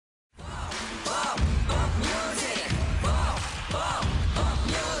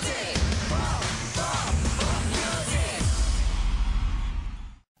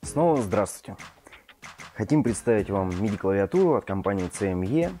Снова здравствуйте! Хотим представить вам MIDI клавиатуру от компании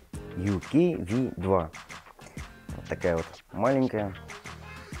CME U-kEY V2. Вот такая вот маленькая,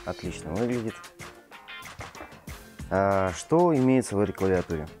 отлично выглядит. Что имеется в этой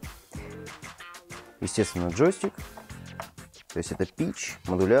клавиатуре? Естественно, джойстик, то есть это pitch,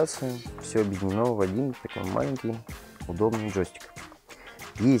 модуляция, все объединено в один такой маленький удобный джойстик.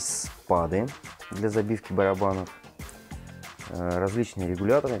 Есть спады для забивки барабанов, различные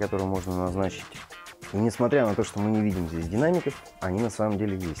регуляторы, которые можно назначить. И несмотря на то, что мы не видим здесь динамиков, они на самом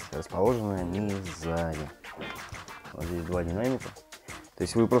деле есть. Расположены они сзади. Вот здесь два динамика. То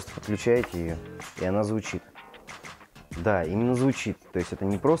есть вы просто подключаете ее, и она звучит. Да, именно звучит. То есть это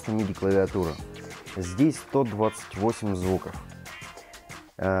не просто MIDI клавиатура. Здесь 128 звуков.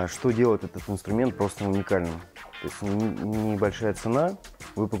 Что делает этот инструмент просто уникальным? То есть небольшая цена.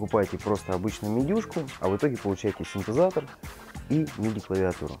 Вы покупаете просто обычную мидюшку, а в итоге получаете синтезатор и MIDI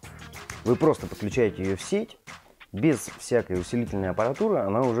клавиатуру. Вы просто подключаете ее в сеть, без всякой усилительной аппаратуры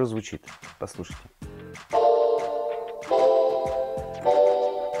она уже звучит. Послушайте.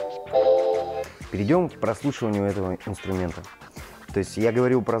 Перейдем к прослушиванию этого инструмента. То есть я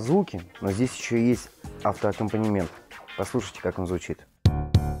говорил про звуки, но здесь еще есть автоаккомпанемент. Послушайте, как он звучит.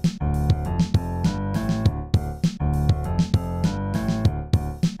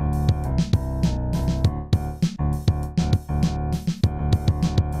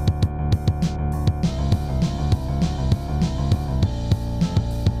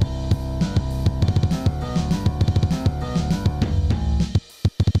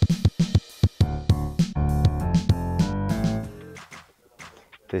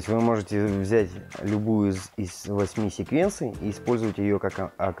 То есть вы можете взять любую из 8 секвенций и использовать ее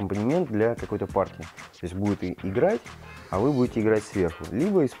как аккомпанемент для какой-то партии. То есть будет играть, а вы будете играть сверху.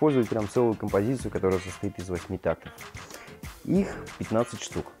 Либо использовать прям целую композицию, которая состоит из 8 тактов. Их 15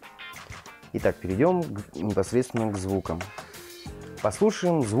 штук. Итак, перейдем непосредственно к звукам.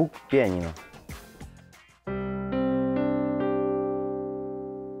 Послушаем звук пианино.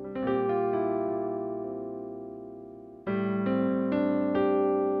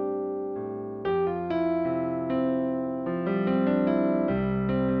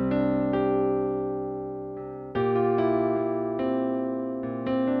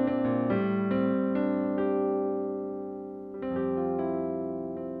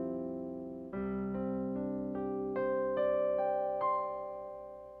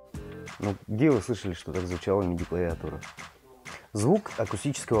 Ну, где вы слышали, что так звучала MIDI клавиатура? Звук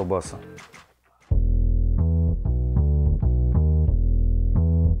акустического баса.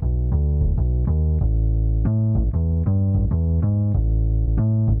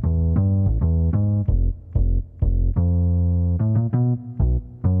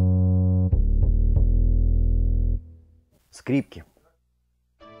 Скрипки.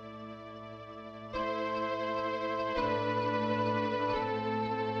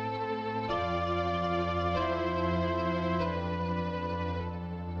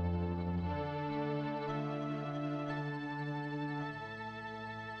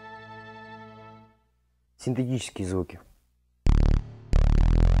 Синтетические звуки.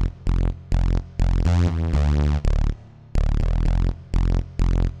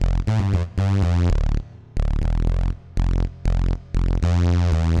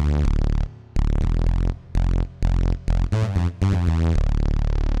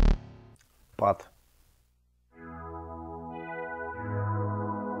 Пад.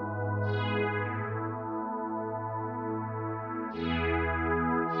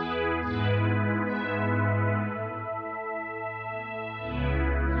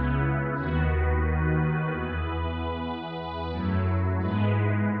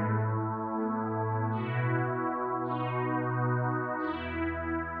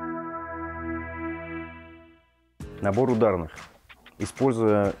 Набор ударных,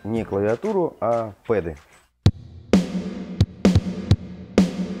 используя не клавиатуру, а пэды.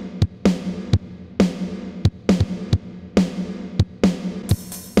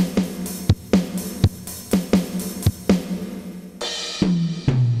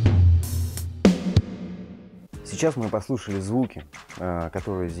 Сейчас мы послушали звуки,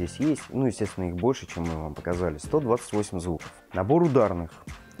 которые здесь есть. Ну, естественно, их больше, чем мы вам показали. 128 звуков. Набор ударных,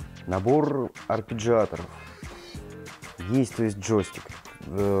 набор арпеджиаторов. Есть, то есть джойстик.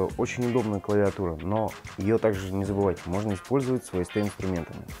 Очень удобная клавиатура, но ее также не забывайте, можно использовать с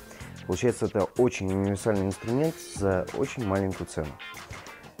VST-инструментами. Получается, это очень универсальный инструмент за очень маленькую цену.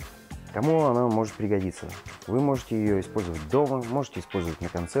 Кому она может пригодиться? Вы можете ее использовать дома, можете использовать на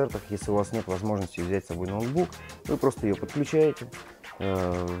концертах. Если у вас нет возможности взять с собой ноутбук, вы просто ее подключаете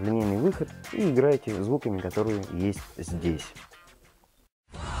в линейный выход и играете звуками, которые есть здесь.